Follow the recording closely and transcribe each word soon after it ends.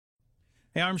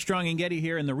Hey, Armstrong and Getty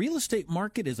here, and the real estate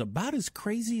market is about as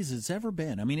crazy as it's ever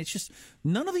been. I mean, it's just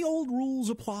none of the old rules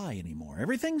apply anymore.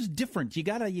 Everything's different. You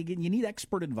need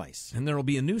expert advice. And there will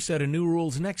be a new set of new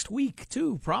rules next week,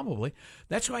 too, probably.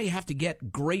 That's why you have to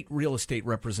get great real estate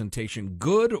representation.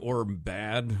 Good or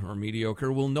bad or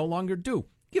mediocre will no longer do.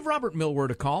 Give Robert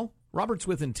Millward a call. Robert's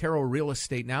with Intero Real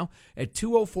Estate now at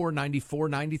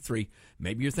 204-9493.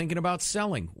 Maybe you're thinking about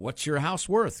selling. What's your house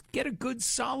worth? Get a good,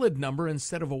 solid number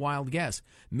instead of a wild guess.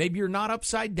 Maybe you're not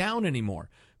upside down anymore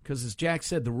because, as Jack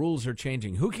said, the rules are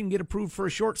changing. Who can get approved for a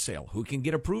short sale? Who can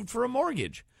get approved for a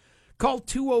mortgage? Call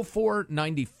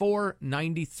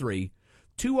 204-9493.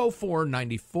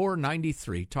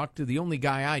 204-9493. Talk to the only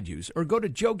guy I'd use. Or go to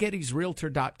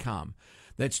joegettysrealtor.com.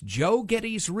 That's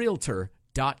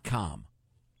joegettysrealtor.com.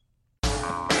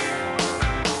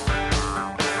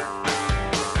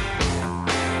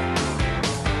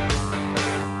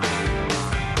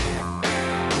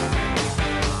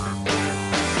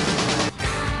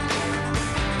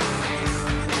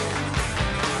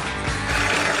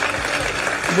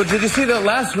 Well, did you see that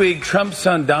last week Trump's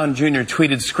son Don Jr.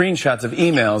 tweeted screenshots of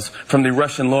emails from the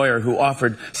Russian lawyer who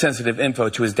offered sensitive info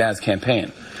to his dad's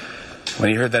campaign? When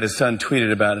he heard that his son tweeted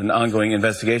about an ongoing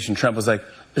investigation, Trump was like,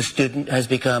 "The student has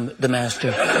become the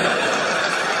master."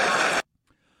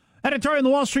 Editorial in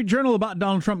the Wall Street Journal about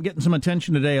Donald Trump getting some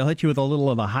attention today. I'll hit you with a little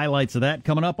of the highlights of that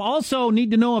coming up. Also,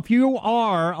 need to know if you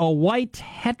are a white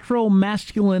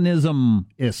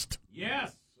heteromasculinismist.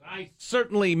 Yes, I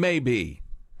certainly may be.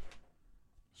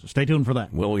 So stay tuned for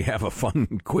that. Will we have a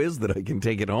fun quiz that I can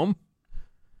take it home?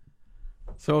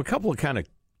 So a couple of kind of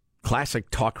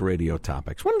classic talk radio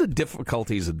topics. One of the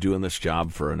difficulties of doing this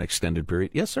job for an extended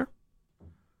period. Yes, sir?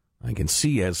 I can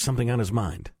see he has something on his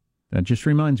mind. That just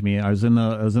reminds me, I was in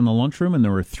the lunchroom, and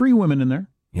there were 3 women in there.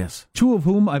 Yes. 2 of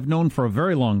whom I've known for a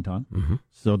very long time. Mm-hmm.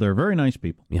 So they're very nice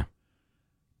people. Yeah.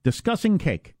 Discussing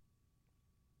cake.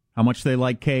 How much they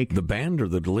like cake. The band or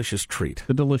the delicious treat?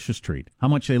 The delicious treat. How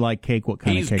much they like cake, what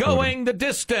kind of cake. He's going the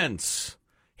distance.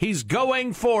 He's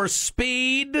going for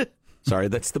speed. Sorry,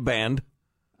 that's the band.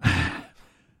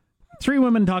 3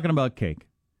 women talking about cake.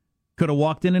 Could have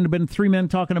walked in and been 3 men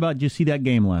talking about, did you see that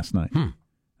game last night? And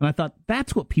I thought,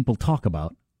 that's what people talk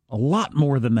about a lot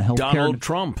more than the health care. Donald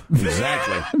Trump.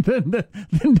 Exactly. than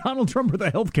Donald Trump or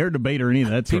the health care debate or any of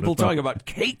that sort People of stuff. talking about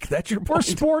cake, that's your point. Or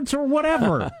sports or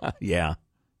whatever. Yeah.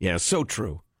 Yeah, so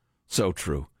true. So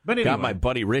true. But anyway. Got my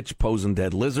buddy Rich posing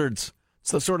dead lizards.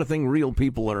 It's the sort of thing real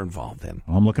people are involved in.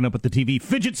 I'm looking up at the TV.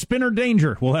 Fidget spinner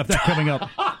danger. We'll have that coming up.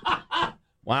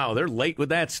 Wow, they're late with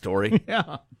that story.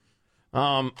 Yeah.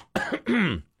 So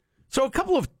a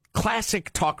couple of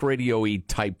classic talk radio-y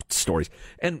type stories.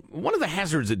 And one of the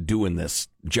hazards of doing this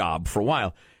job for a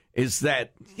while is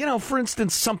that, for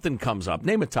instance, something comes up.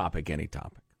 Name a topic, any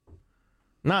topic.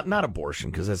 Not abortion,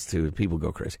 because that's too, people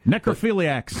go crazy.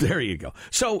 Necrophiliacs. There you go.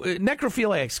 So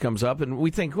necrophiliacs comes up, and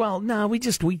we think, well, no, we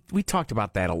talked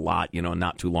about that a lot,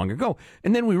 not too long ago.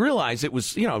 And then we realize it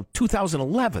was,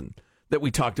 2011 that we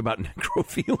talked about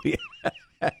necrophiliacs.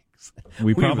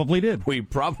 We probably did. We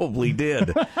probably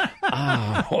did.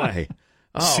 Oh, boy.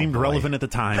 Seemed relevant at the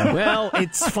time. Well,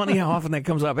 it's funny how often that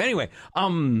comes up. Anyway,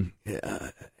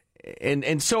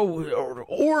 and so,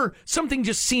 or something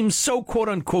just seems so quote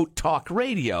unquote talk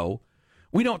radio,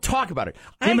 we don't talk about it.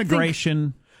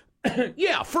 Immigration.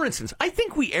 Yeah, for instance, I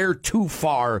think we err too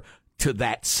far to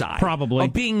that side. Probably.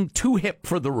 Of being too hip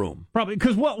for the room. Probably,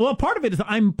 because, well, part of it is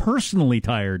I'm personally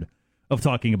tired of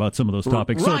talking about some of those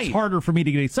topics. Right. So it's harder for me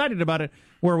to get excited about it,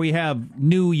 where we have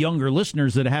new, younger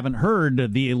listeners that haven't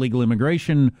heard the illegal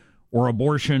immigration or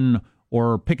abortion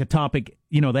or pick a topic,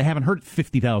 they haven't heard it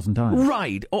 50,000 times.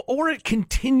 Right. Or it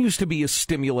continues to be a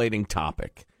stimulating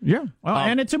topic. Yeah. Well,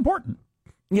 and it's important.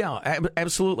 Yeah,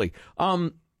 absolutely.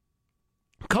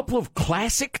 Couple of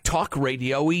classic talk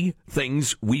radio-y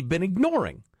things we've been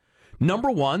ignoring. Number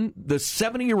one, the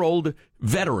 70-year-old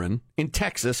veteran in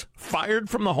Texas fired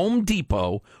from the Home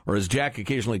Depot, or as Jack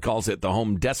occasionally calls it, the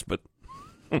Home Despot.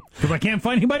 Because I can't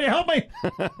find anybody to help me.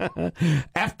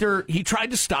 After he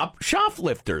tried to stop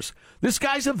shoplifters. This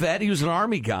guy's a vet. He was an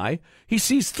Army guy. He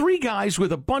sees 3 guys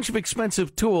with a bunch of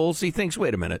expensive tools. He thinks,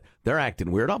 wait a minute, they're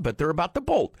acting weird. I'll bet they're about to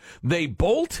bolt. They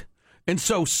bolt, and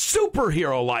so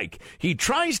superhero-like, he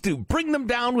tries to bring them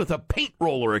down with a paint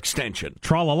roller extension.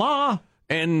 Tra-la-la.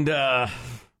 And that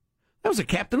was a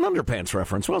Captain Underpants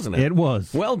reference, wasn't it? It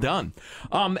was. Well done.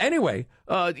 Anyway,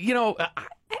 who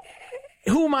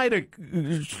am I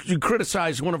to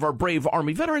criticize one of our brave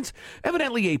Army veterans?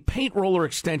 Evidently, a paint roller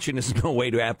extension is no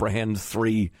way to apprehend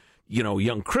 3,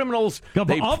 young criminals.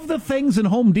 Of the things in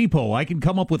Home Depot, I can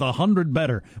come up with 100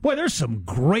 better. Boy, there's some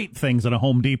great things at a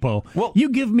Home Depot. Well, you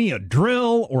give me a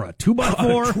drill or a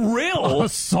 2x4. A drill? A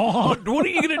saw. What are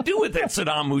you going to do with that,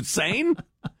 Saddam Hussein?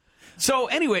 So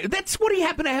anyway, that's what he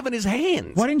happened to have in his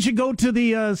hands. Why didn't you go to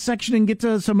the section and get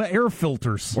some air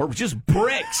filters? Or just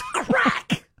bricks.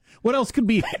 Crack! What else could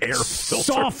be air filters.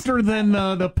 Softer than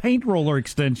the paint roller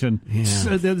extension?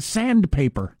 Yeah. The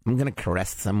sandpaper. I'm going to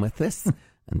caress them with this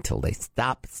until they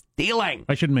stop stealing.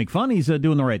 I shouldn't make fun. He's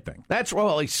doing the right thing. That's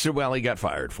he got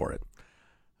fired for it.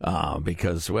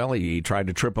 Because he tried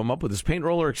to trip him up with his paint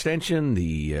roller extension.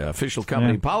 The official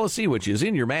company policy, which is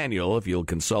in your manual, if you'll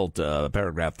consult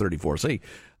paragraph 34C,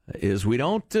 is we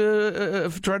don't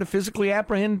try to physically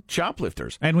apprehend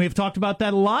shoplifters. And we've talked about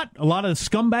that a lot. A lot of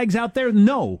scumbags out there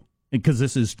know, because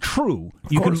this is true.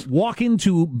 You can walk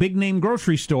into big-name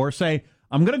grocery store, say,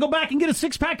 I'm going to go back and get a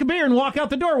 6-pack of beer and walk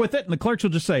out the door with it, and the clerks will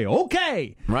just say,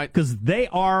 okay. Right. Because they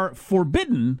are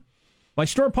forbidden by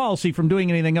store policy from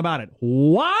doing anything about it.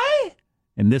 Why?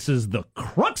 And this is the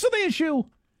crux of the issue.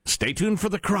 Stay tuned for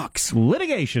the crux.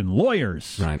 Litigation,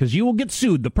 lawyers. Right. Because you will get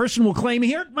sued. The person will claim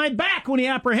he hurt my back when he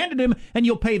apprehended him, and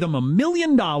you'll pay them $1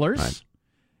 million. Right.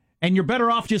 And you're better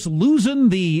off just losing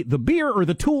the beer or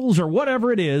the tools or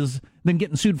whatever it is than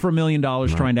getting sued for $1 million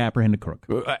trying to apprehend a crook.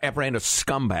 Apprehend a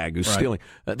scumbag who's stealing.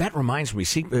 That reminds me,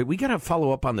 we got to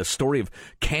follow up on the story of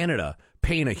Canada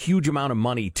paying a huge amount of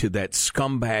money to that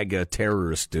scumbag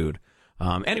terrorist dude.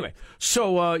 Anyway,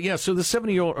 so the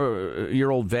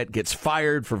 70-year-old vet gets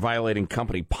fired for violating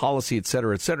company policy, et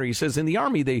cetera, et cetera. He says, in the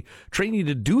Army, they train you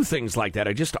to do things like that.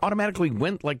 I just automatically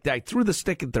went like that. I threw the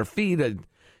stick at their feet.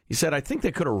 He said, I think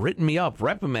they could have written me up,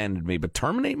 reprimanded me, but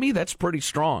terminate me? That's pretty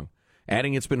strong.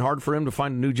 Adding it's been hard for him to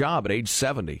find a new job at age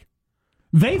 70.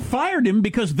 They fired him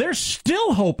because they're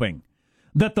still hoping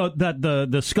that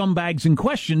the scumbags in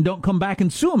question don't come back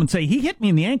and sue him and say, he hit me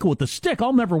in the ankle with the stick.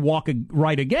 I'll never walk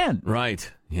right again.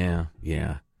 Right. Yeah.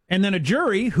 And then a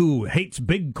jury who hates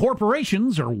big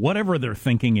corporations or whatever their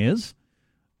thinking is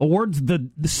awards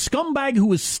the scumbag who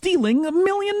was stealing $1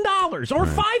 million or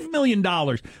 $5 million.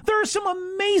 There are some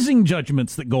amazing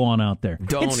judgments that go on out there.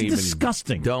 It's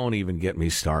disgusting. Don't even get me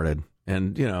started.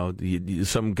 And,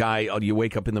 some guy, you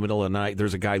wake up in the middle of the night,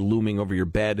 there's a guy looming over your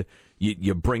bed,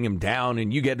 you bring him down,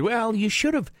 and you get, you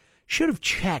should have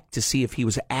checked to see if he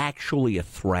was actually a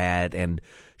threat and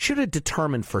should have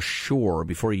determined for sure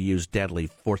before you used deadly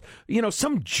force.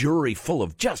 Some jury full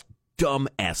of just dumb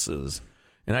S's.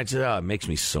 And it makes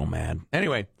me so mad.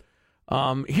 Anyway,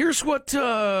 here's what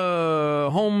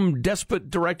Home Depot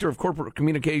Director of Corporate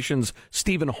Communications,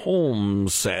 Stephen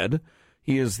Holmes, said.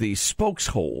 He is the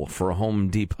spokeshole for Home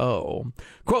Depot.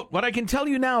 Quote, what I can tell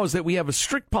you now is that we have a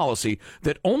strict policy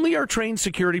that only our trained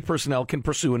security personnel can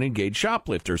pursue and engage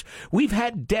shoplifters. We've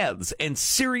had deaths and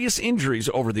serious injuries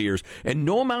over the years, and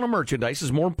no amount of merchandise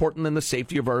is more important than the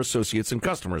safety of our associates and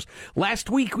customers.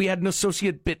 Last week, we had an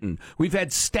associate bitten. We've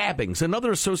had stabbings,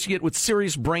 another associate with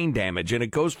serious brain damage, and it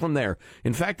goes from there.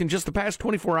 In fact, in just the past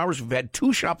 24 hours, we've had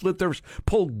 2 shoplifters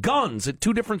pull guns at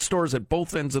 2 different stores at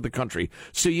both ends of the country.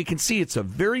 So you can see it's a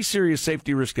very serious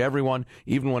safety risk to everyone,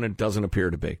 even when it doesn't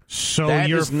appear to be. So that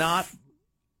is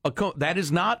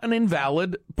not an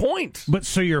invalid point. But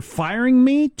so you're firing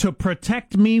me to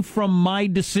protect me from my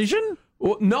decision?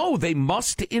 Well, no, they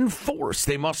must enforce.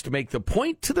 They must make the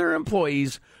point to their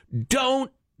employees,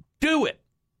 don't do it.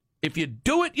 If you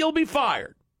do it, you'll be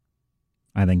fired.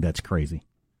 I think that's crazy.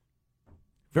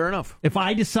 Fair enough. If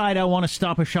I decide I want to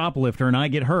stop a shoplifter and I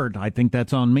get hurt, I think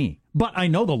that's on me. But I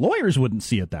know the lawyers wouldn't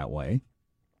see it that way.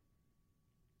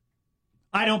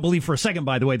 I don't believe for a second,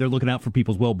 by the way, they're looking out for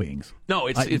people's well-beings. No,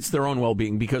 it's their own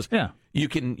well-being because you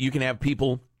can have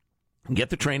people get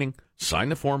the training, sign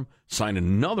the form, sign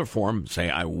another form, say,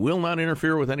 I will not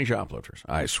interfere with any shoplifters.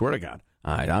 I swear to God,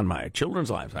 on my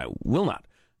children's lives, I will not.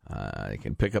 I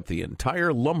can pick up the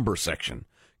entire lumber section,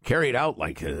 carry it out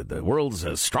like the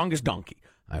world's strongest donkey.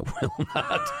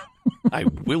 I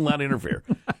will not interfere.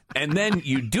 And then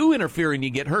you do interfere and you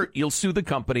get hurt, you'll sue the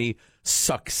company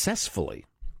successfully.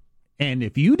 And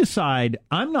if you decide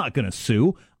I'm not going to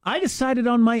sue, I decided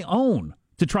on my own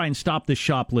to try and stop this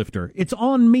shoplifter. It's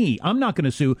on me. I'm not going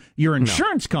to sue. Your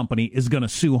insurance company is going to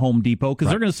sue Home Depot because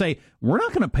they're going to say, we're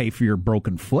not going to pay for your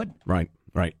broken foot. Right.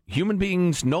 Human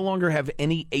beings no longer have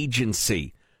any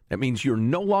agency. That means you're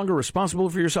no longer responsible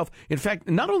for yourself. In fact,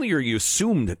 not only are you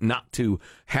assumed not to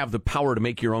have the power to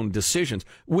make your own decisions,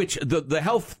 which the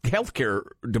healthcare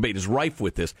debate is rife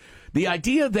with this. The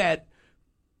idea that,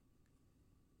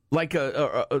 like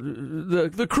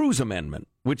the Cruz Amendment,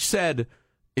 which said,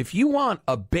 if you want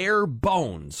a bare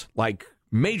bones, like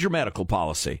major medical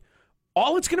policy,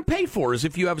 All it's going to pay for is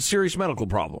if you have a serious medical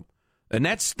problem. And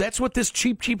that's what this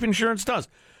cheap insurance does.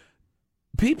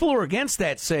 People who are against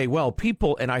that say, well,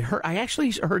 people, and I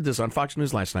actually heard this on Fox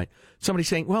News last night, somebody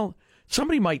saying, well,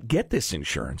 somebody might get this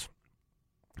insurance,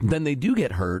 then they do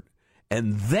get hurt,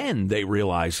 and then they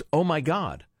realize, oh my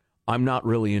God, I'm not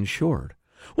really insured.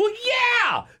 Well,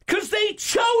 yeah, because they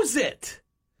chose it.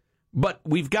 But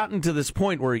we've gotten to this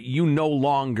point where you no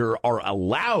longer are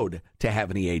allowed to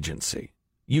have any agency.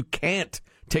 You can't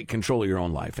take control of your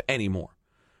own life anymore.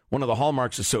 One of the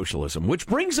hallmarks of socialism, which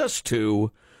brings us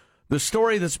to the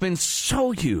story that's been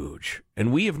so huge,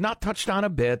 and we have not touched on a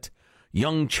bit,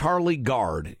 young Charlie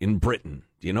Gard in Britain.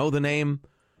 Do you know the name?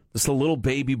 This little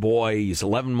baby boy, he's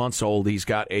 11 months old. He's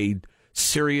got a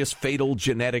serious, fatal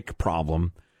genetic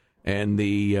problem. And what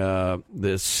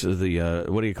do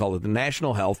you call it? The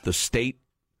national health, the state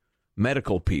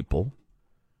medical people.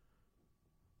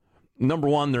 Number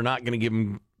one, they're not going to give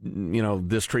him,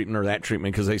 this treatment or that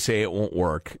treatment because they say it won't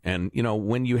work. And,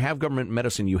 when you have government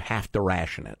medicine, you have to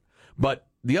ration it. But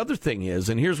the other thing is,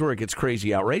 and here's where it gets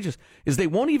crazy outrageous, is they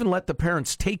won't even let the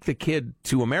parents take the kid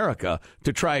to America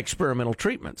to try experimental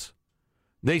treatments.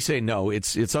 They say, no,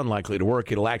 it's unlikely to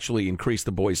work. It'll actually increase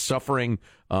the boy's suffering.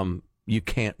 You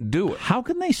can't do it. How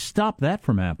can they stop that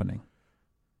from happening?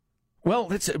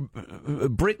 Well,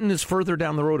 Britain is further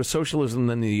down the road of socialism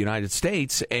than the United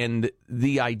States, and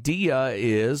the idea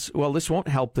is, well, this won't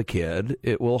help the kid.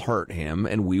 It will hurt him,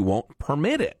 and we won't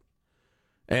permit it.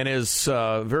 And as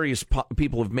various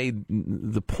people have made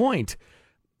the point,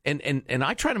 and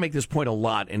I try to make this point a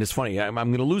lot, and it's funny, I'm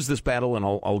going to lose this battle, and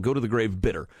I'll go to the grave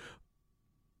bitter.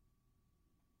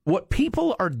 What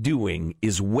people are doing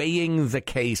is weighing the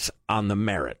case on the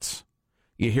merits.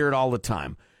 You hear it all the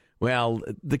time. Well,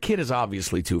 the kid is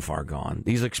obviously too far gone.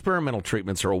 These experimental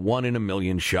treatments are a 1 in a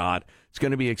million shot. It's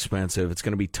going to be expensive. It's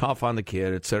going to be tough on the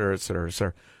kid, et cetera, et cetera, et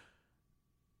cetera.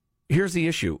 Here's the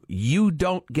issue. You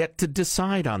don't get to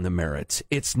decide on the merits.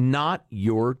 It's not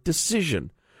your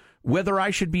decision. Whether I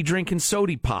should be drinking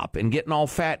soda pop and getting all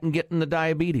fat and getting the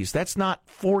diabetes, that's not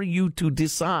for you to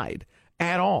decide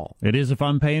at all. It is if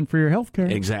I'm paying for your health care.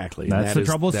 Exactly. That's the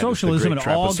trouble with socialism.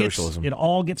 It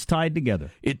all gets tied together.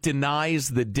 It denies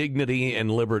the dignity and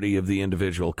liberty of the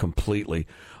individual completely.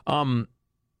 But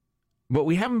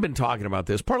we haven't been talking about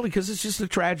this, partly because it's just a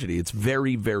tragedy. It's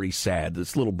very, very sad.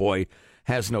 This little boy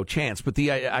has no chance. But the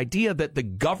idea that the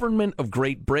government of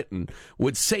Great Britain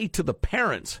would say to the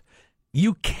parents,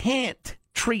 you can't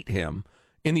treat him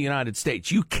in the United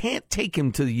States. You can't take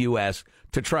him to the U.S.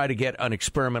 to try to get an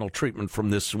experimental treatment from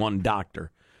this one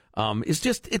doctor.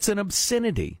 It's an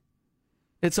obscenity.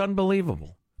 It's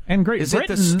unbelievable. And is it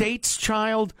the state's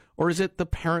child or is it the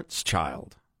parent's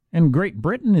child? And Great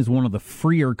Britain is one of the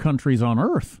freer countries on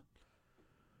earth.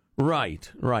 Right.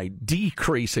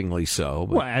 Decreasingly so.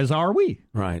 Well, as are we.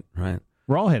 Right.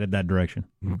 We're all headed that direction.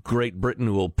 Great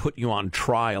Britain will put you on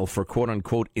trial for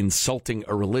quote-unquote insulting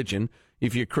a religion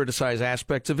if you criticize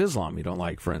aspects of Islam you don't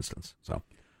like, for instance. So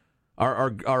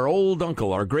our old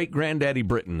uncle, our great-granddaddy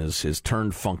Britain is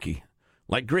turned funky,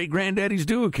 like great-granddaddies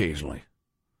do occasionally.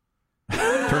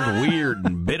 Turned weird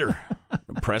and bitter,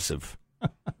 oppressive.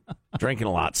 Drinking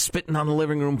a lot, spitting on the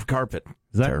living room carpet.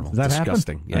 Terrible. Does that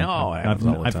disgusting. Happen? Yeah, it happens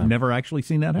all the time. I've never actually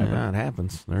seen that happen. Yeah, it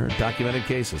happens. There are documented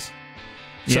cases.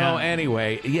 So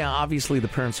anyway, obviously the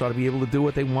parents ought to be able to do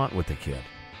what they want with the kid.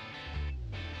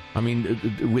 I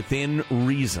mean, within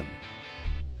reason.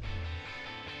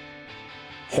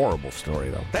 Horrible story,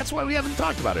 though. That's why we haven't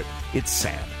talked about it. It's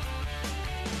sad.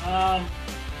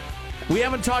 We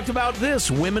haven't talked about this.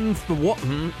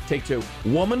 Take two.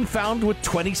 Woman found with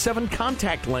 27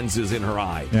 contact lenses in her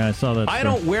eye. Yeah, I saw that. I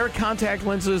don't wear contact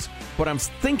lenses, but I'm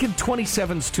thinking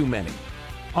 27's too many.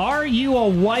 Are you a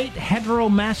white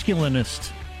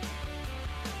heteromasculinist?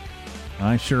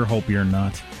 I sure hope you're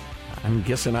not. I'm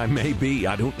guessing I may be.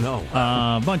 I don't know.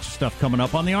 A bunch of stuff coming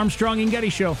up on the Armstrong and Getty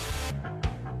Show.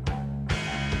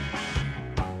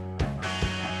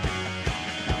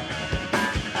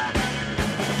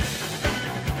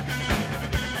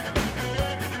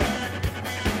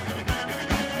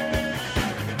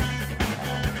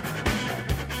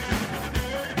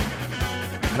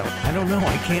 I don't know.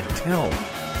 I can't tell.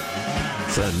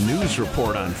 It's a news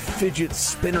report on fidget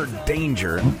spinner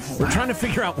danger. We're trying to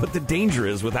figure out what the danger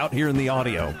is without hearing the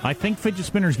audio. I think fidget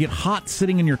spinners get hot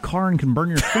sitting in your car and can burn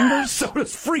your fingers. So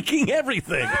does freaking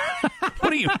everything.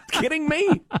 What are you kidding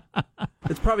me?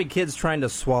 It's probably kids trying to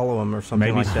swallow them or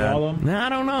something like that. Them. I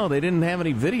don't know. They didn't have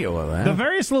any video of that. The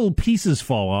various little pieces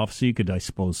fall off, so you could, I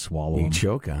suppose, swallow them. You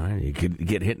choke on it. You could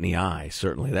get hit in the eye.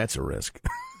 Certainly, that's a risk.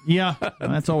 Yeah,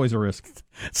 that's always a risk.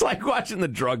 It's like watching the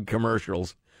drug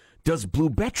commercials. does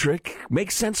Bluebetrick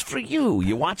make sense for you?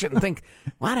 You watch it and think,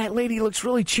 wow, that lady looks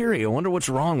really cheery. I wonder what's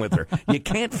wrong with her. You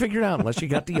can't figure it out unless you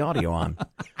got the audio on.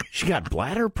 She got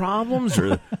bladder problems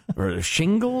or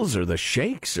shingles or the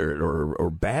shakes or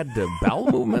bad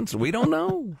bowel movements. We don't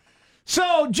know.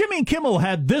 So Jimmy Kimmel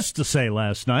had this to say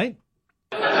last night.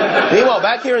 Meanwhile,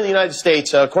 back here in the United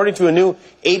States, according to a new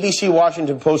ABC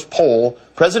Washington Post poll,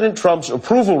 President Trump's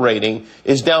approval rating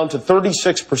is down to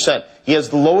 36%. He has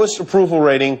the lowest approval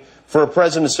rating for a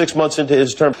president 6 months into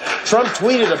his term. Trump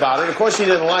tweeted about it. Of course, he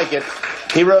didn't like it.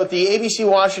 He wrote, the ABC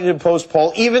Washington Post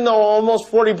poll, even though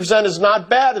almost 40% is not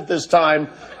bad at this time,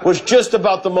 was just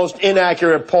about the most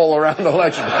inaccurate poll around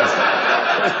election day.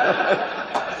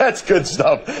 That's good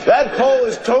stuff. That poll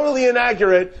is totally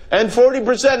inaccurate, and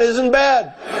 40% isn't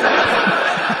bad.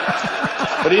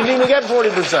 But he didn't even get 40%. It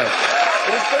was 36.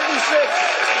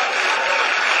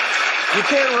 You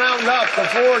can't round up to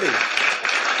 40.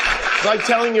 It's like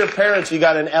telling your parents you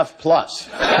got an F+.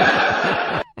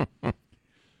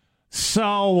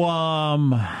 So,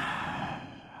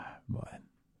 what?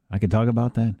 I could talk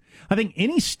about that. I think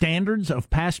any standards of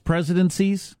past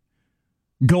presidencies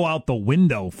go out the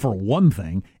window for one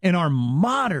thing. In our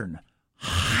modern,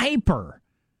 hyper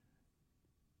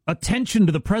attention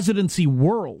to the presidency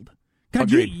world, God,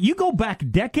 you go back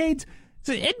decades,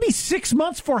 it'd be 6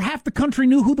 months before half the country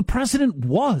knew who the president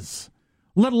was,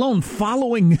 let alone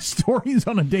following stories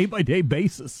on a day-by-day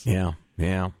basis. Yeah.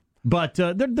 But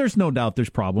there's no doubt there's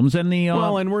problems. And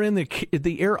and we're in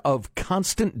the era of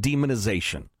constant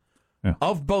demonization. Yeah.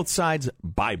 Of both sides,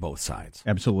 by both sides.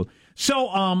 Absolutely.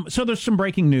 So there's some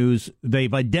breaking news.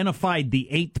 They've identified the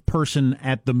 8th person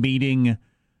at the meeting,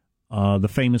 the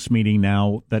famous meeting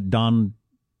now that Don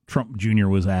Trump Jr.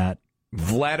 was at.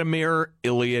 Vladimir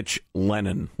Ilyich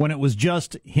Lenin. When it was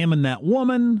just him and that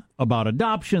woman about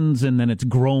adoptions, and then it's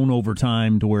grown over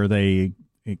time to where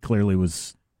it clearly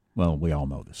was... Well, we all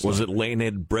know this. Was it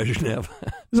Leonid Brezhnev?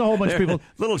 There's a whole bunch of people.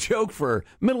 Little joke for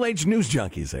middle-aged news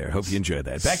junkies there. Hope you enjoyed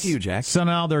that. Back to you, Jack. So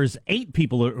now there's 8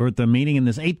 people who are at the meeting, and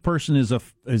this 8th person is a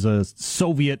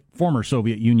former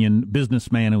Soviet Union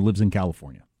businessman who lives in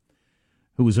California,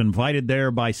 who was invited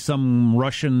there by some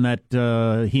Russian that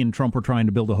he and Trump were trying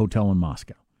to build a hotel in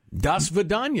Moscow. Das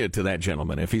Vidanya to that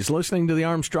gentleman, if he's listening to the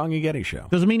Armstrong and Getty show.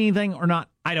 Does it mean anything or not?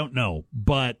 I don't know,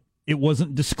 but it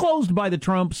wasn't disclosed by the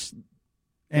Trumps.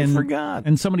 And forgot.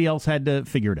 And somebody else had to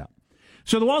figure it out.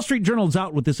 So the Wall Street Journal is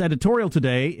out with this editorial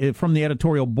today from the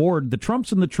editorial board. The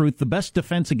Trumps and the truth, the best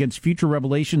defense against future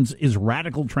revelations is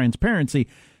radical transparency,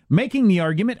 making the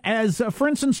argument as, for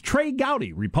instance, Trey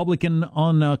Gowdy, Republican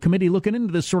on a committee looking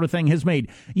into this sort of thing, has made.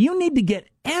 You need to get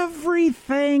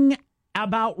everything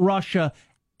about Russia,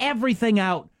 everything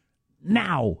out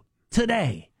now,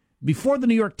 today, before the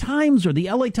New York Times or the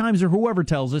LA Times or whoever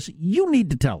tells us. You need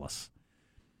to tell us.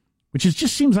 Which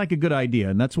just seems like a good idea,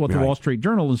 and that's what the Wall Street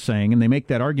Journal is saying, and they make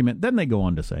that argument. Then they go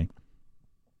on to say,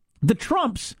 the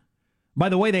Trumps, by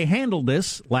the way they handled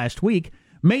this last week,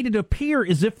 made it appear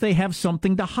as if they have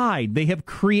something to hide. They have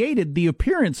created the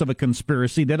appearance of a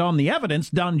conspiracy that on the evidence,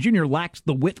 Don Jr. lacks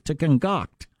the wit to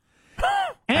concoct.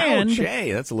 And, ouch,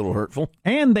 hey, that's a little hurtful.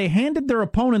 And they handed their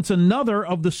opponents another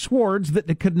of the swords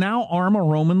that could now arm a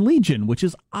Roman legion, which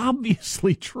is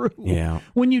obviously true. Yeah.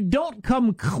 When you don't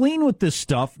come clean with this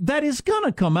stuff, that is going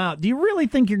to come out. Do you really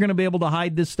think you're going to be able to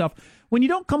hide this stuff? When you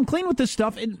don't come clean with this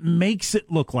stuff, it makes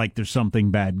it look like there's something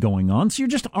bad going on. So you're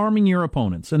just arming your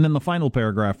opponents. And then the final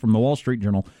paragraph from the Wall Street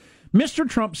Journal. Mr.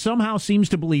 Trump somehow seems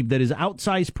to believe that his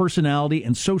outsized personality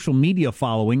and social media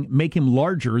following make him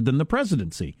larger than the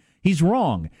presidency. He's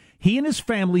wrong. He and his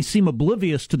family seem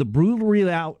oblivious to the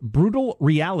brutal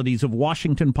realities of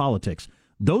Washington politics.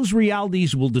 Those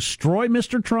realities will destroy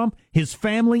Mr. Trump, his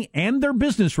family, and their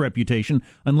business reputation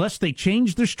unless they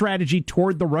change their strategy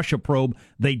toward the Russia probe.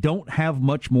 They don't have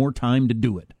much more time to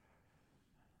do it.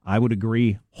 I would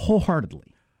agree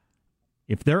wholeheartedly.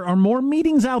 If there are more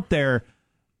meetings out there,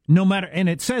 no matter, and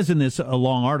it says in this a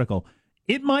long article,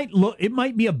 it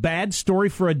might be a bad story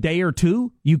for a day or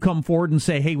two. You come forward and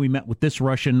say, hey, we met with this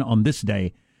Russian on this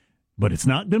day. But it's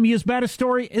not going to be as bad a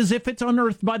story as if it's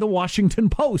unearthed by the Washington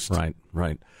Post.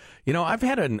 Right. You know, I've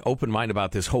had an open mind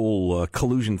about this whole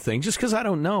collusion thing just because I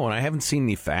don't know, and I haven't seen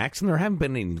any facts, and there haven't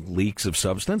been any leaks of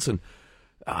substance. And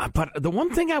but the one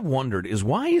thing I've wondered is,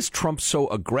 why is Trump so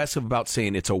aggressive about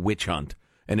saying it's a witch hunt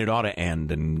and it ought to end,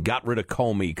 and got rid of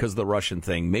Comey because of the Russian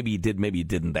thing? Maybe he did, maybe he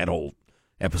didn't. That whole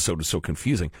episode is so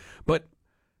confusing. But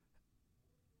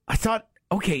I thought,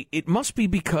 okay, it must be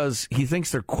because he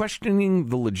thinks they're questioning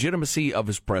the legitimacy of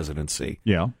his presidency.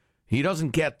 Yeah. He doesn't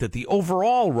get that the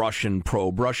overall Russian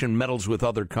probe, Russia meddles with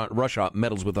other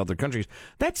countries,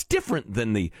 that's different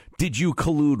than the did you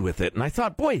collude with it? And I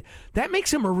thought, boy, that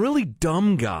makes him a really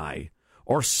dumb guy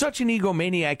or such an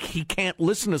egomaniac he can't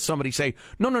listen to somebody say,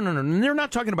 no. They're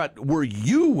not talking about were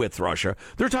you with Russia.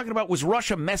 They're talking about was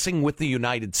Russia messing with the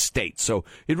United States. So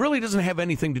it really doesn't have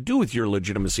anything to do with your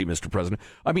legitimacy, Mr. President.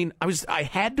 I mean, I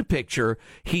had to picture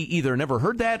he either never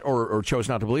heard that or chose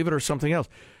not to believe it or something else.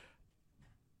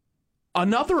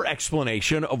 Another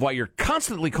explanation of why you're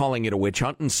constantly calling it a witch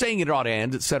hunt and saying it ought to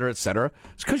end, et cetera, is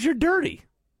because you're dirty,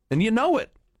 and you know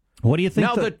it. What do you think?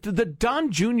 Now, the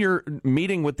Don Jr.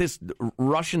 meeting with this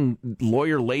Russian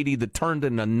lawyer lady that turned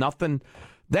into nothing,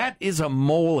 that is a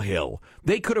molehill.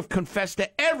 They could have confessed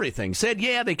to everything, said,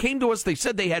 yeah, they came to us, they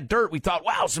said they had dirt. We thought,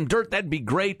 wow, some dirt, that'd be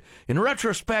great. In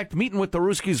retrospect, meeting with the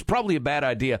Ruskies is probably a bad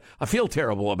idea. I feel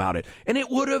terrible about it. And it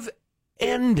would have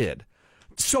ended.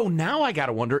 So now I got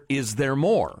to wonder, is there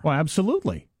more? Well,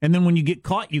 absolutely. And then when you get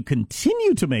caught, you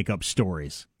continue to make up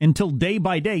stories until day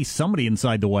by day somebody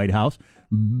inside the White House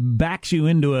backs you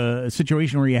into a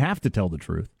situation where you have to tell the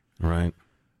truth. Right.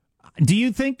 Do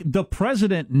you think the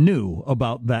president knew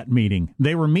about that meeting?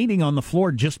 They were meeting on the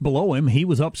floor just below him. He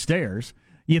was upstairs.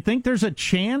 You think there's a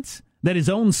chance that his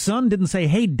own son didn't say,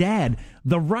 hey, Dad,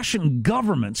 the Russian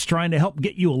government's trying to help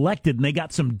get you elected, and they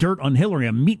got some dirt on Hillary.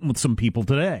 I'm meeting with some people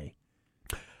today.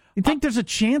 You think there's a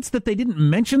chance that they didn't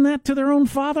mention that to their own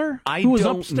father who was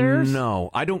upstairs? No,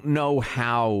 I don't know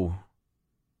how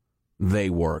they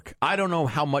work. I don't know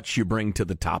how much you bring to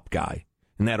the top guy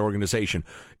in that organization.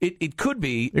 It could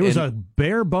be. It was a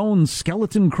bare bones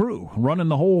skeleton crew running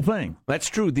the whole thing. That's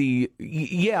true.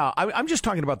 I'm just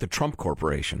talking about the Trump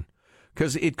Corporation,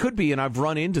 because it could be, and I've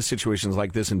run into situations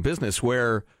like this in business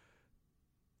where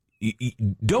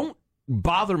don't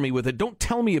bother me with it. Don't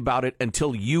tell me about it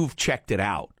until you've checked it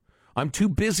out. I'm too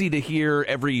busy to hear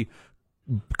every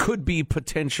could-be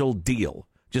potential deal.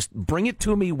 Just bring it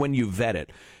to me when you vet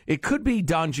it. It could be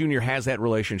Don Jr. has that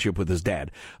relationship with his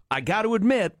dad. I got to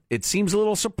admit, it seems a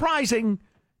little surprising.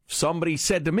 Somebody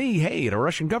said to me, hey, the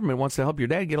Russian government wants to help your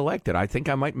dad get elected. I think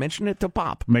I might mention it to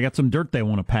Pop. They got some dirt they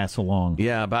want to pass along.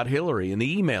 Yeah, about Hillary and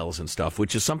the emails and stuff,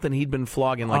 which is something he'd been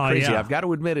flogging like crazy. Yeah. I've got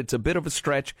to admit, it's a bit of a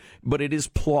stretch, but it is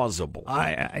plausible.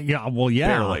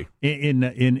 Barely.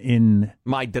 In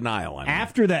my denial.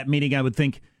 After that meeting, I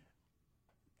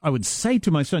would say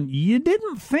to my son, you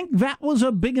didn't think that was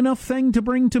a big enough thing to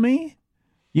bring to me?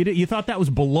 You thought that was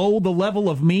below the level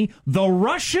of me? The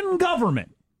Russian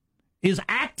government is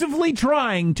actively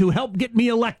trying to help get me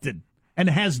elected and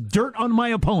has dirt on my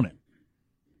opponent.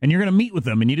 And you're going to meet with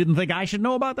them, and you didn't think I should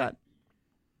know about that?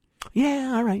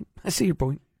 Yeah, all right. I see your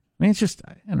point. I mean, it's just,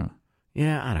 I don't know.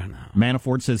 Yeah, I don't know.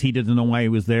 Manafort says he didn't know why he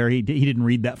was there. He didn't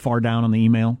read that far down on the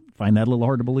email. Find that a little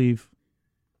hard to believe.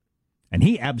 And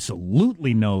he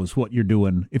absolutely knows what you're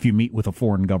doing if you meet with a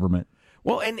foreign government.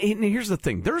 Well, and here's the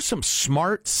thing. There are some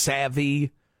smart,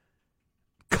 savvy,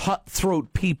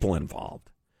 cutthroat people involved.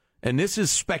 And this is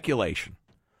speculation.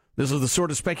 This is the sort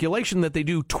of speculation that they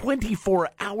do 24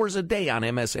 hours a day on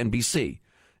MSNBC.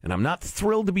 And I'm not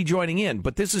thrilled to be joining in,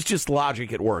 but this is just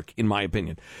logic at work, in my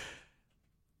opinion.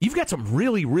 You've got some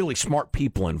really, really smart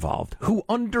people involved who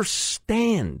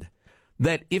understand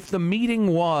that if the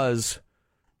meeting was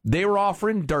they were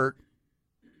offering dirt,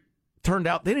 turned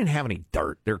out they didn't have any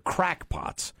dirt. They're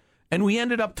crackpots. And we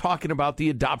ended up talking about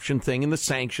the adoption thing and the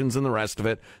sanctions and the rest of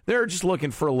it. They're just looking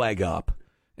for a leg up.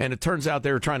 And it turns out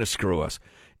they were trying to screw us.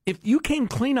 If you came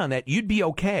clean on that, you'd be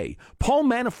okay. Paul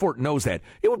Manafort knows that.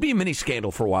 It would be a mini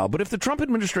scandal for a while, but if the Trump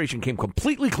administration came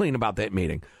completely clean about that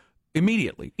meeting,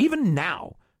 immediately, even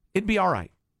now, it'd be all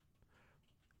right.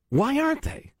 Why aren't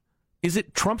they? Is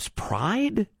it Trump's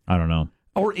pride? I don't know.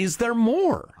 Or is there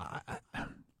more?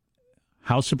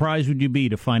 How surprised would you be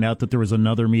to find out that there was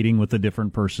another meeting with a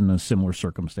different person in similar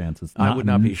circumstances? I would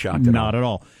not be shocked at Not at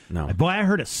all. No. Boy, I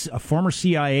heard a former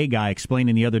CIA guy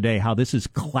explaining the other day how this is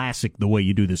classic, the way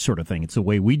you do this sort of thing. It's the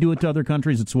way we do it to other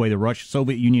countries. It's the way the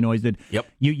Soviet Union always did. Yep.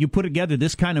 You put together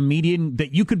this kind of meeting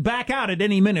that you could back out at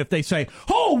any minute if they say,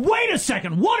 oh, wait a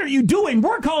second, what are you doing?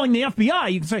 We're calling the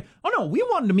FBI. You can say, oh, no, we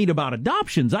wanted to meet about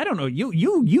adoptions. I don't know.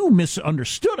 You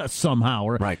misunderstood us somehow.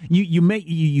 Or right.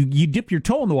 You dip your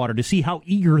toe in the water to see how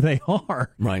eager they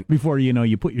are, right? Before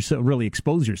you put yourself really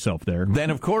expose yourself there. Then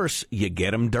of course you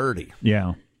get them dirty.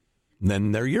 Yeah.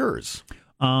 Then they're yours.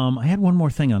 I had one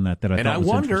more thing on that I thought was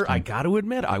wonder. I got to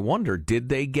admit, I wonder, did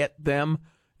they get them?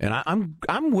 And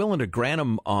I'm willing to grant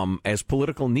them as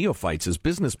political neophytes, as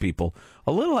business people,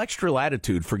 a little extra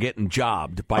latitude for getting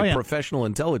jobbed by professional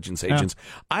intelligence agents.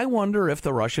 I wonder if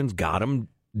the Russians got them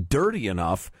dirty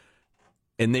enough.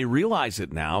 And they realize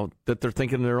it now that they're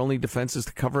thinking their only defense is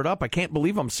to cover it up. I can't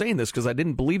believe I'm saying this because I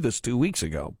didn't believe this 2 weeks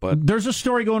ago. But there's a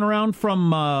story going around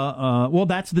from,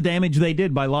 that's the damage they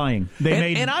did by lying.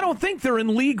 And I don't think they're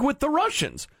in league with the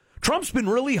Russians. Trump's been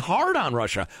really hard on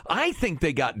Russia. I think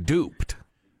they got duped.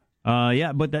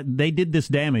 But they did this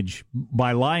damage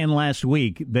by lying last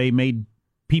week. They made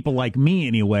people like me,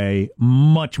 anyway,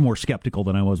 much more skeptical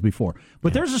than I was before.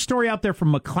 But there's a story out there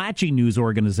from McClatchy News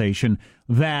Organization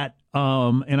that,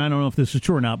 and I don't know if this is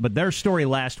true or not, but their story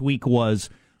last week was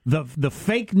the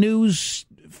fake news,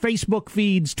 Facebook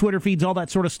feeds, Twitter feeds, all that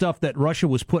sort of stuff that Russia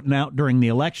was putting out during the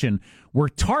election were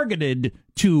targeted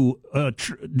to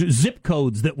zip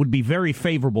codes that would be very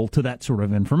favorable to that sort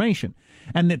of information.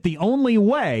 And that the only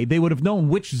way they would have known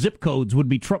which zip codes would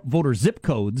be Trump voter zip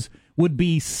codes would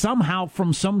be somehow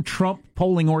from some Trump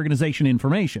polling organization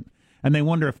information. And they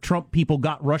wonder if Trump people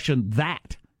got Russian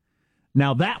that.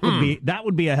 Now that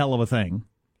would be a hell of a thing.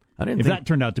 If that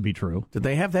turned out to be true. Did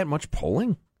they have that much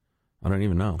polling? I don't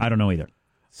even know. I don't know either.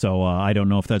 So I don't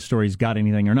know if that story's got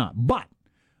anything or not. But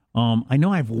I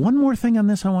know I have one more thing on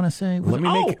this I want to say.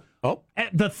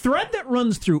 The thread that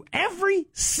runs through every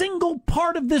single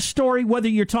part of this story, whether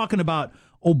you're talking about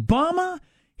Obama,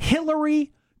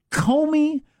 Hillary,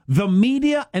 Comey, the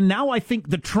media, and now I think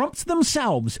the Trumps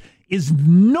themselves, is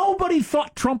nobody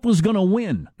thought Trump was going to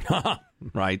win.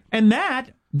 Right. And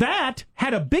that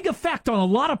had a big effect on a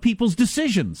lot of people's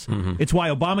decisions. Mm-hmm. It's why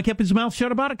Obama kept his mouth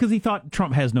shut about it, because he thought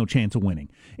Trump has no chance of winning.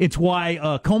 It's why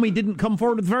Comey didn't come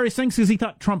forward with various things, because he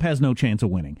thought Trump has no chance of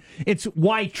winning. It's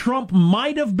why Trump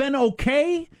might have been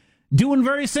okay doing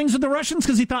various things with the Russians,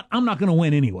 because he thought, I'm not going to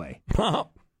win anyway.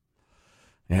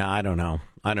 Yeah, I don't know.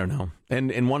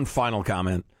 And one final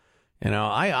comment.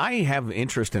 I have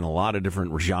interest in a lot of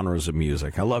different genres of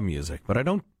music. I love music, but I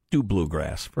don't do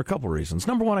bluegrass for a couple reasons.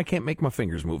 Number one, I can't make my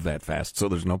fingers move that fast, so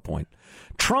there's no point.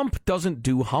 Trump doesn't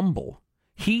do humble.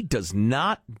 He does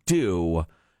not do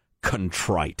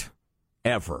contrite,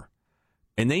 ever.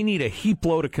 And they need a heap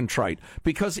load of contrite,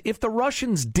 because if the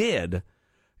Russians did,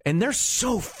 and they're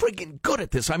so friggin' good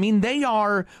at this, I mean, they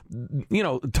are,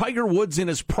 Tiger Woods in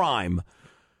his prime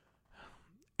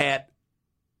at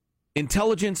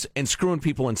intelligence and screwing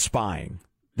people and spying.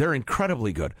 They're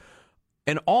incredibly good.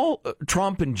 And all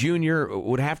Trump and Jr.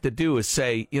 would have to do is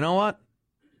say, you know what?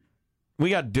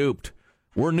 We got duped.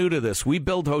 We're new to this. We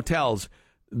build hotels.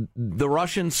 The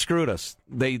Russians screwed us.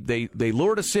 They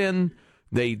lured us in.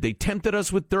 They tempted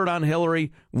us with dirt on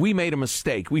Hillary. We made a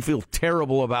mistake. We feel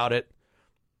terrible about it.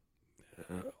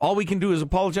 All we can do is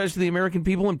apologize to the American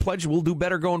people and pledge we'll do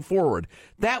better going forward.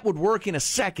 That would work in a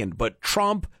second, but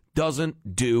Trump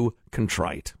doesn't do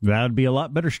contrite. That would be a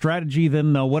lot better strategy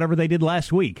than whatever they did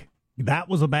last week. That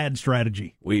was a bad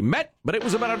strategy. We met, but it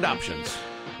was about adoptions.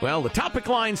 Well, the topic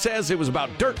line says it was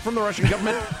about dirt from the Russian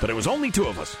government, but it was only 2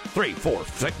 of us. 3, 4,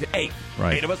 6, 8.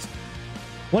 Right. 8 of us.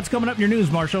 What's coming up in your news,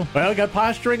 Marshall? Well, got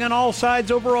posturing on all sides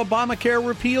over Obamacare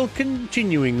repeal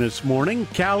continuing this morning.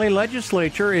 Cali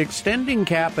legislature extending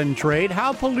cap and trade,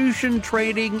 how pollution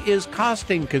trading is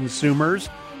costing consumers,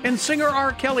 and singer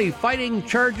R. Kelly fighting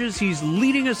charges he's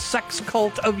leading a sex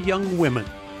cult of young women.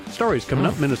 Stories coming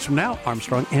up minutes from now.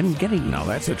 Armstrong and Getty. Now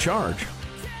that's a charge.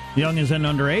 Young as in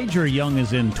underage or young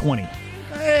as in 20?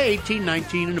 18,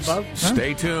 19 and above.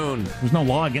 Stay tuned. There's no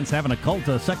law against having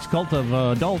a sex cult of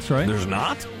adults, right? There's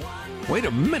not? Wait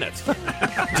a minute. Do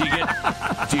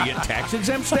you get tax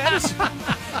exempt status?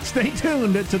 Stay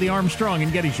tuned to the Armstrong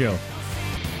and Getty Show.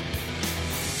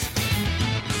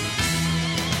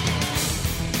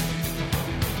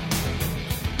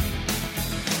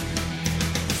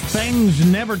 Things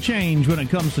never change when it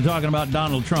comes to talking about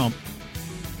Donald Trump.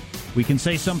 We can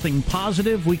say something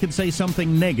positive, we can say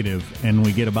something negative, and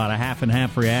we get about a half and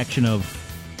half reaction of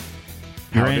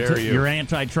you're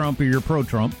anti-Trump or you're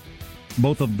pro-Trump.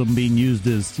 Both of them being used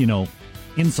as,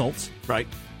 insults. Right.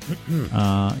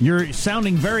 You're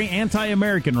sounding very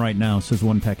anti-American right now, says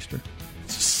one texter.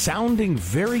 Sounding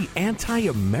very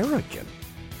anti-American?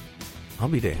 I'll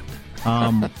be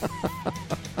damned.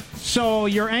 So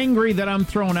you're angry that I'm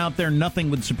throwing out there nothing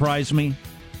would surprise me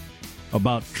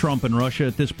about Trump and Russia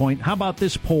at this point? How about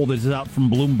this poll that is out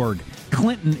from Bloomberg?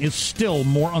 Clinton is still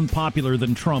more unpopular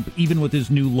than Trump, even with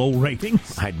his new low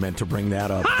ratings. I'd meant to bring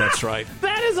that up. That's right.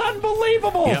 That is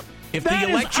unbelievable. Yep. If the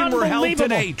election were held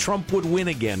today, Trump would win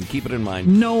again. Keep it in mind.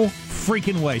 No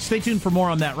freaking way. Stay tuned for more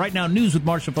on that. Right now, news with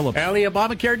Marshall Phillips. Well, the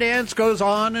Obamacare dance goes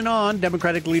on and on.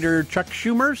 Democratic leader Chuck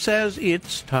Schumer says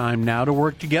it's time now to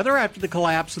work together after the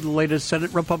collapse of the latest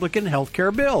Senate Republican health care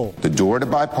bill. The door to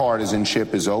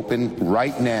bipartisanship is open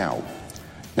right now,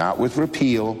 not with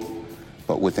repeal,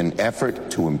 but with an effort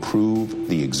to improve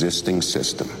the existing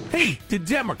system. Hey, the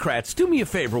Democrats, do me a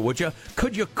favor, would you?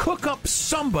 Could you cook up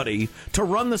somebody to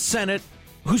run the Senate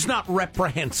who's not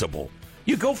reprehensible?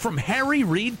 You go from Harry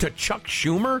Reid to Chuck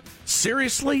Schumer?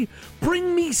 Seriously?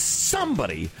 Bring me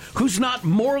somebody who's not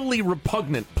morally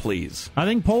repugnant, please. I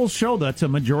think polls show that's a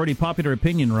majority popular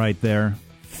opinion right there.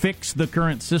 Fix the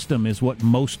current system is what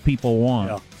most people want.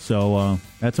 Yeah. So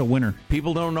that's a winner.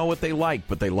 People don't know what they like,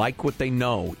 but they like what they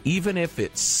know, even if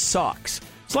it sucks.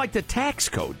 It's like the tax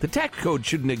code. The tax code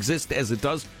shouldn't exist as it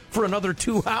does for another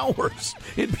 2 hours.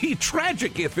 It'd be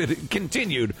tragic if it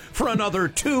continued for another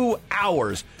 2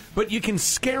 hours. But you can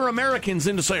scare Americans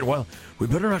into saying, well, we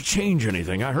better not change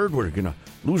anything. I heard we're going to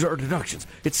lose our deductions.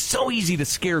 It's so easy to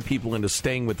scare people into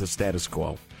staying with the status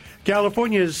quo.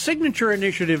 California's signature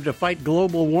initiative to fight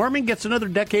global warming gets another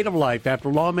decade of life after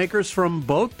lawmakers from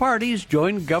both parties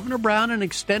joined Governor Brown in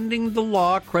extending the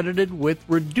law credited with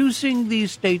reducing the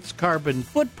state's carbon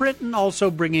footprint and also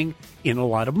bringing in a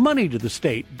lot of money to the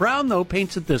state. Brown, though,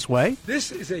 paints it this way.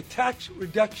 This is a tax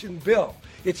reduction bill.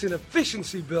 It's an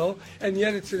efficiency bill, and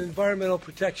yet it's an environmental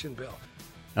protection bill.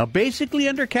 Now, basically,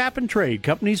 under cap and trade,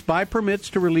 companies buy permits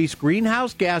to release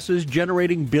greenhouse gases,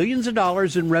 generating billions of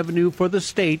dollars in revenue for the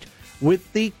state,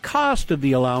 with the cost of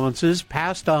the allowances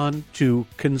passed on to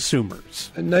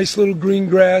consumers. A nice little green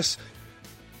grass.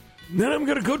 Then I'm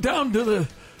going to go down to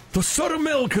the soda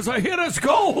mill because I hear it's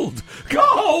gold.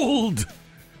 Gold!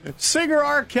 Singer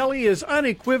R. Kelly is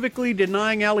unequivocally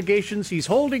denying allegations he's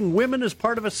holding women as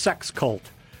part of a sex cult.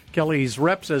 Kelly's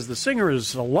rep says the singer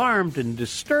is alarmed and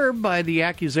disturbed by the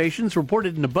accusations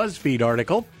reported in a BuzzFeed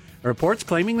article. Reports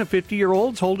claiming the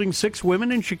 50-year-old's holding 6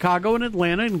 women in Chicago and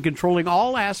Atlanta and controlling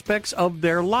all aspects of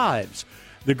their lives.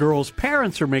 The girls'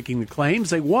 parents are making the claims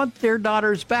they want their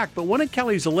daughters back, but one of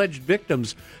Kelly's alleged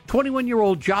victims,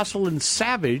 21-year-old Jocelyn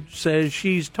Savage, says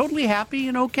she's totally happy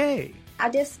and okay. I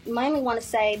just mainly want to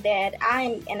say that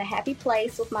I'm in a happy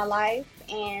place with my life,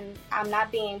 and I'm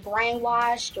not being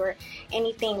brainwashed or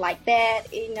anything like that.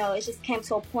 You know, it just came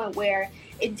to a point where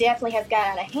it definitely has got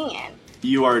out of hand.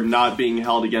 You are not being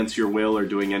held against your will or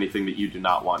doing anything that you do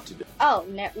not want to do. Oh,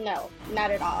 no,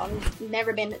 not at all. I've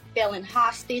never been feeling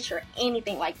hostage or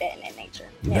anything like that in that nature.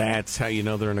 Never. That's how you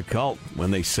know they're in a cult,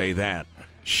 when they say that.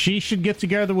 She should get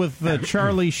together with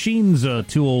Charlie Sheen's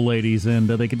two old ladies, and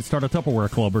they could start a Tupperware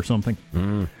club or something.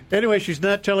 Anyway, she's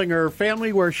not telling her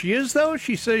family where she is, though.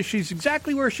 She says she's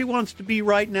exactly where she wants to be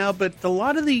right now, but a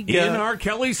lot of the... in R.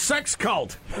 Kelly's sex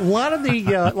cult. A lot of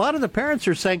the parents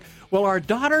are saying, well, our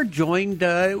daughter joined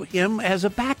him as a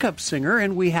backup singer,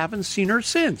 and we haven't seen her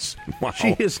since. Wow.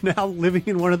 She is now living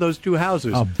in one of those 2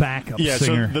 houses. A backup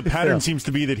singer. So the pattern seems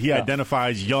to be that he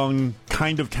identifies young,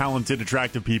 kind of talented,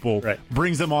 attractive people,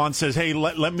 brings them on, says, hey,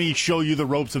 let me show you the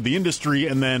ropes of the industry,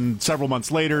 and then several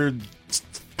months later,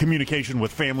 communication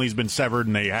with family's been severed,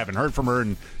 and they haven't heard from her,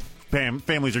 and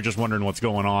families are just wondering what's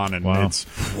going on, and it's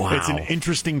an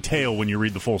interesting tale when you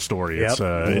read the full story. It's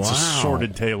a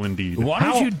sordid tale indeed. Why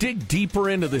don't you dig deeper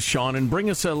into this, Sean, and bring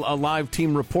us a live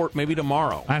team report maybe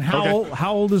tomorrow? And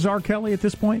how old is R. Kelly at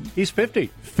this point? He's 50.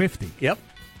 50. Yep.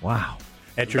 Wow.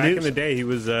 Back in the day, he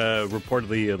was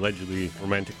reportedly, allegedly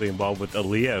romantically involved with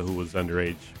Aaliyah, who was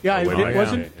underage. Yeah,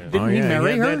 didn't he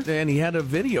marry her? And he had a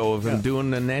video of him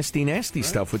doing the nasty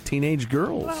stuff with teenage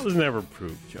girls. That was never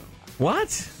proved, Joe.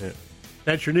 What? Yeah.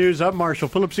 That's your news. I'm Marshall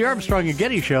Phillips, the Armstrong and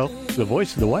Getty Show, the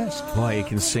voice of the West. Boy, he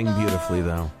can sing beautifully,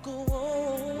 though.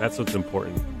 That's what's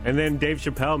important. And then Dave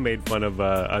Chappelle made fun of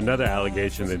another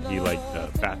allegation that he liked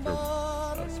bathroom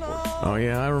sports. Oh,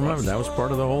 yeah, I remember. That was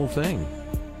part of the whole thing.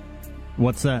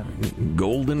 What's that?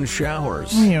 Golden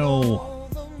showers.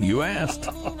 You asked.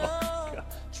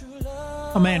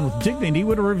 A man with dignity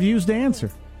would have refused to answer.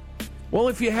 Well,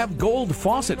 if you have gold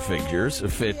faucet fixtures,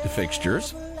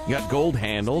 you got gold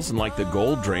handles and like the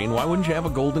gold drain, why wouldn't you have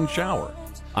a golden shower?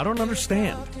 I don't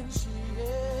understand.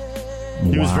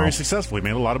 He was very successful. He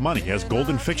made a lot of money. He has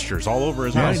golden fixtures all over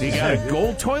his house. He got a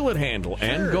gold toilet handle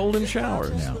and golden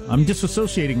showers. Yeah. I'm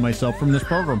disassociating myself from this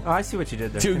program. Oh, I see what you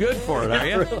did there. Too good for it, are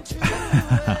you?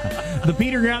 The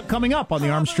Peter out coming up on the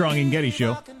Armstrong and Getty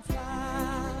Show.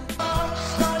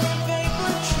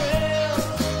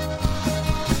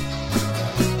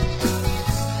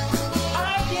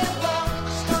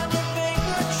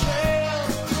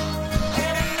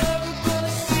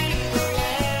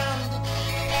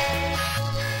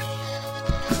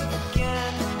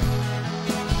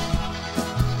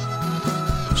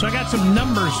 So I got some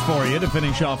numbers for you to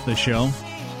finish off the show.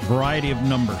 Variety of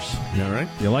numbers. All right.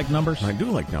 You like numbers? I do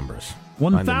like numbers.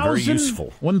 1,000. Very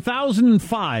useful.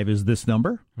 1005 is this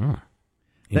number.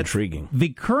 Intriguing. The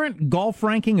current golf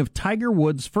ranking of Tiger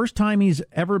Woods, first time he's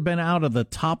ever been out of the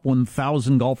top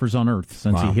 1,000 golfers on Earth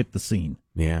since he hit the scene.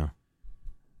 Yeah.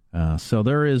 So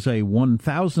there is a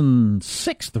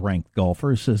 1,006th ranked golfer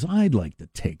who says, I'd like to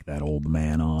take that old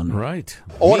man on. Right.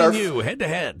 Me and you,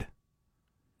 head-to-head.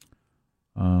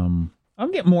 I'll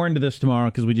get more into this tomorrow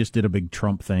because we just did a big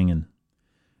Trump thing.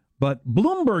 But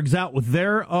Bloomberg's out with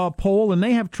their poll, and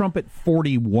they have Trump at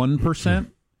 41%.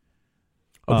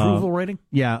 Approval rating?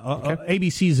 Yeah.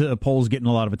 ABC's poll is getting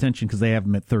a lot of attention because they have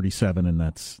him at 37, and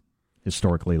that's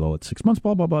historically low at 6 months,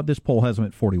 blah, blah, blah. This poll has him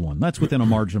at 41. That's within a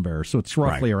margin of error, so it's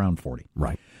roughly around 40.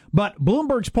 Right. But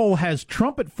Bloomberg's poll has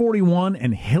Trump at 41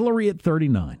 and Hillary at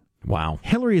 39. Wow.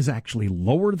 Hillary is actually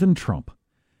lower than Trump.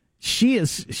 She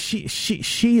is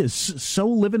so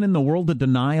living in the world of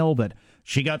denial that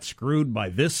she got screwed by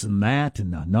this and that, and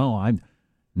no, I'm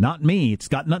not me. It's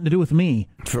got nothing to do with me.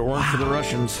 If it weren't for the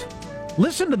Russians.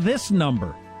 Listen to this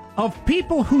number. Of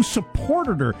people who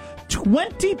supported her,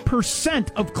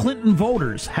 20% of Clinton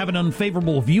voters have an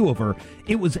unfavorable view of her.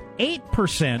 It was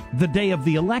 8% the day of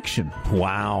the election.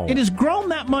 Wow. It has grown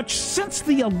that much since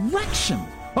the election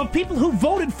of people who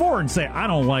voted for her and say, I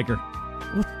don't like her.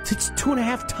 Well, it's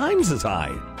 2.5 times as high.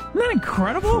 Isn't that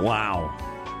incredible? Wow.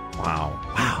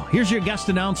 Here's your guest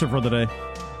announcer for the day.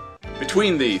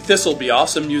 Between the Thistle Be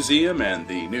Awesome Museum and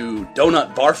the new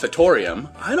Donut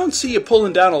Barfatorium, I don't see you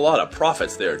pulling down a lot of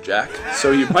profits there, Jack.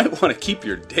 So you might want to keep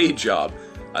your day job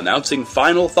announcing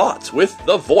final thoughts with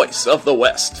the voice of the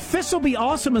West. Thistle Be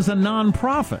Awesome is a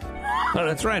non-profit. Oh,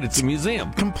 that's right. It's a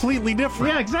museum. Completely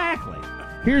different. Yeah, exactly.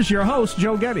 Here's your host,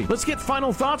 Joe Getty. Let's get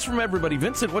final thoughts from everybody.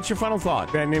 Vincent, what's your final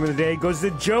thought? Band name of the day goes to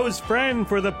Joe's Friend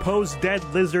for the post-dead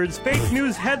lizards. Fake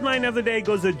news headline of the day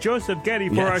goes to Joseph Getty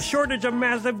for a shortage of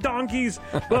massive donkeys.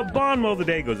 But Bonmo of the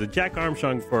day goes to Jack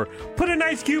Armstrong for put an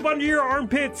ice cube under your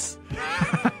armpits.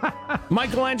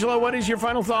 Michelangelo, what is your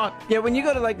final thought? Yeah, when you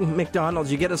go to like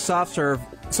McDonald's, you get a soft serve.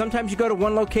 Sometimes you go to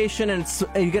one location and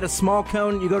you get a small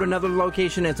cone. You go to another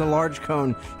location and it's a large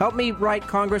cone. Help me write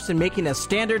Congress in making a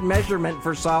standard measurement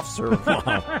for soft serve.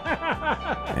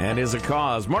 That is a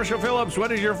cause. Marshall Phillips,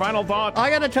 what is your final thought? I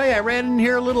got to tell you, I ran in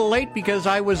here a little late because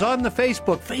I was on the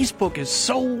Facebook. Facebook is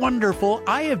so wonderful.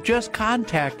 I have just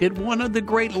contacted one of the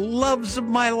great loves of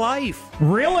my life.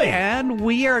 Really? And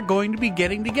we are going to be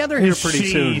getting together here pretty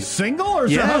soon. Is she single or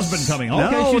is her husband coming?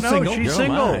 Okay, No, she's single. She's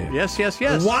single.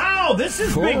 Yes. Wow, this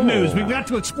is big news. We've got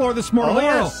to explore this more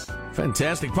tomorrow. Yes.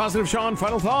 Fantastic. Positive, Sean,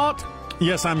 final thought?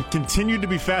 Yes, I'm continued to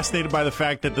be fascinated by the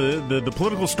fact that the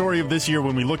political story of this year,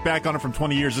 when we look back on it from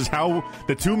 20 years, is how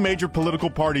the two major political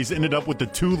parties ended up with the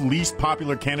two least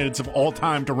popular candidates of all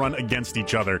time to run against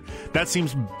each other. That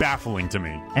seems baffling to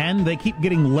me. And they keep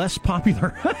getting less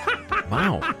popular.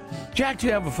 Wow. Jack, do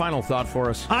you have a final thought for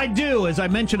us? I do. As I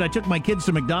mentioned, I took my kids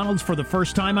to McDonald's for the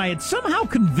first time. I had somehow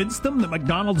convinced them that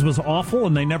McDonald's was awful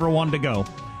and they never wanted to go.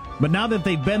 But now that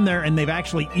they've been there and they've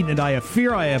actually eaten it, I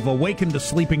fear I have awakened a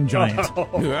sleeping giant.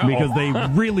 Because they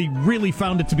really, really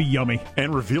found it to be yummy.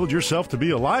 And revealed yourself to be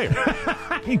a liar.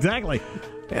 Exactly.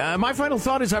 My final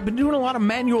thought is I've been doing a lot of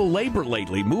manual labor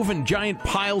lately, moving giant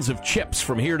piles of chips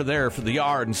from here to there for the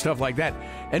yard and stuff like that.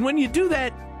 And when you do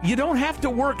that, you don't have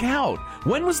to work out.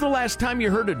 When was the last time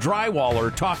you heard a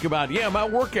drywaller talk about, my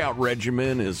workout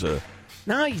regimen is a...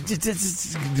 No,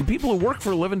 the people who work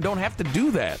for a living don't have to do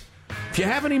that. If you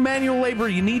have any manual labor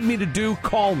you need me to do,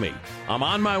 call me. I'm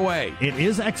on my way. It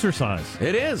is exercise.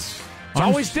 It is. It's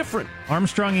always different.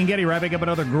 Armstrong and Getty wrapping up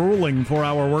another grueling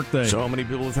 4-hour workday. So many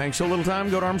people to thank so little time.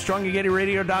 Go to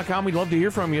ArmstrongandGettyRadio.com. We'd love to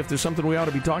hear from you. If there's something we ought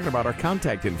to be talking about, our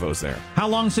contact info's there. How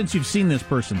long since you've seen this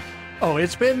person? Oh,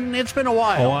 it's been a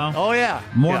while. A while? Oh, yeah.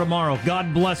 More tomorrow.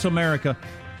 God bless America.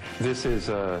 This is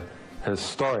a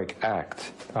historic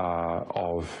act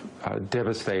of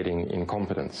devastating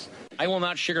incompetence. I will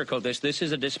not sugarcoat this. This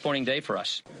is a disappointing day for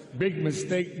us. Big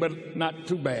mistake, but not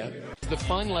too bad. The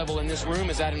fun level in this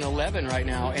room is at an 11 right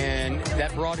now, and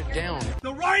that brought it down.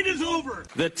 The ride is over.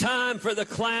 The time for the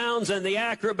clowns and the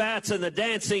acrobats and the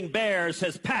dancing bears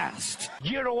has passed.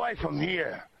 Get away from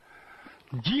here.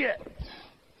 Get.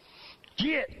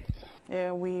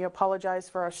 We apologize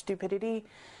for our stupidity,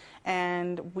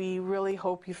 and we really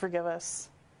hope you forgive us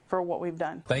for what we've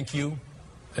done. Thank you,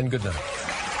 and good night.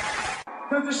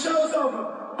 The show's over.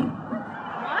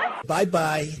 What?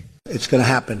 Bye-bye. It's going to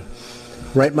happen.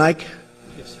 Right, Mike?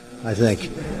 Yes. I think.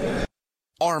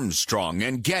 Armstrong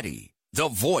and Getty, the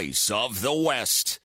voice of the West.